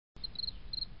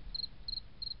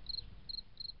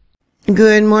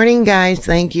Good morning, guys.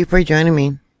 Thank you for joining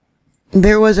me.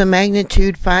 There was a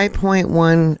magnitude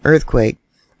 5.1 earthquake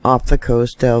off the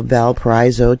coast of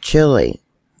Valparaíso, Chile.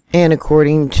 And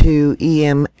according to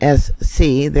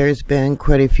EMSC, there's been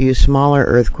quite a few smaller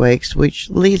earthquakes, which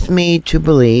leads me to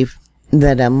believe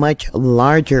that a much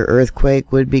larger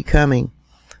earthquake would be coming.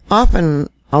 Often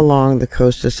along the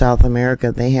coast of South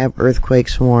America, they have earthquake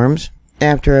swarms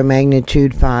after a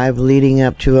magnitude 5 leading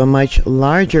up to a much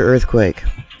larger earthquake.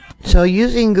 So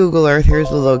using Google Earth,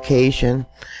 here's the location,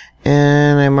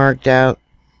 and I marked out,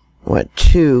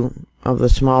 two of the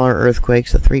smaller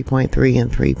earthquakes, the 3.3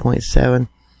 and 3.7.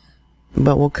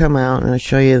 But we'll come out and I'll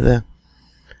show you the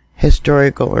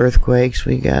historical earthquakes.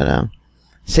 We got a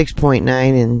 6.9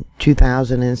 in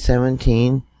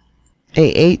 2017,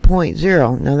 a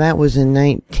 8.0. Now that was in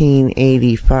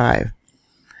 1985.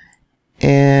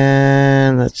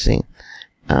 And let's see.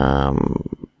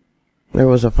 There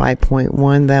was a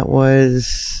 5.1 that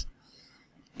was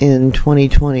in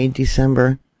 2020,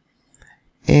 December.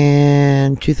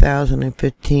 And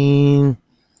 2015,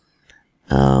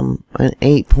 an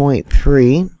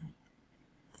 8.3.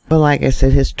 But like I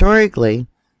said, historically,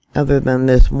 other than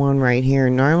this one right here,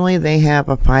 normally they have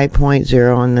a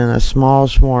 5.0 and then a small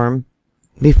swarm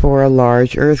before a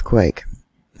large earthquake.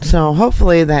 So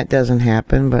hopefully that doesn't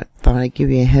happen, but thought I'd give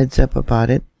you a heads up about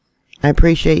it. I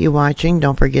appreciate you watching.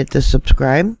 Don't forget to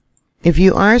subscribe. If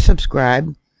you are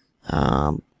subscribed,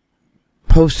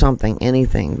 post something,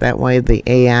 anything. That way the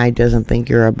AI doesn't think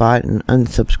you're a bot and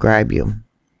unsubscribe you.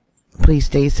 Please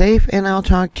stay safe, and I'll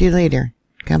talk to you later.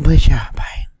 God bless you.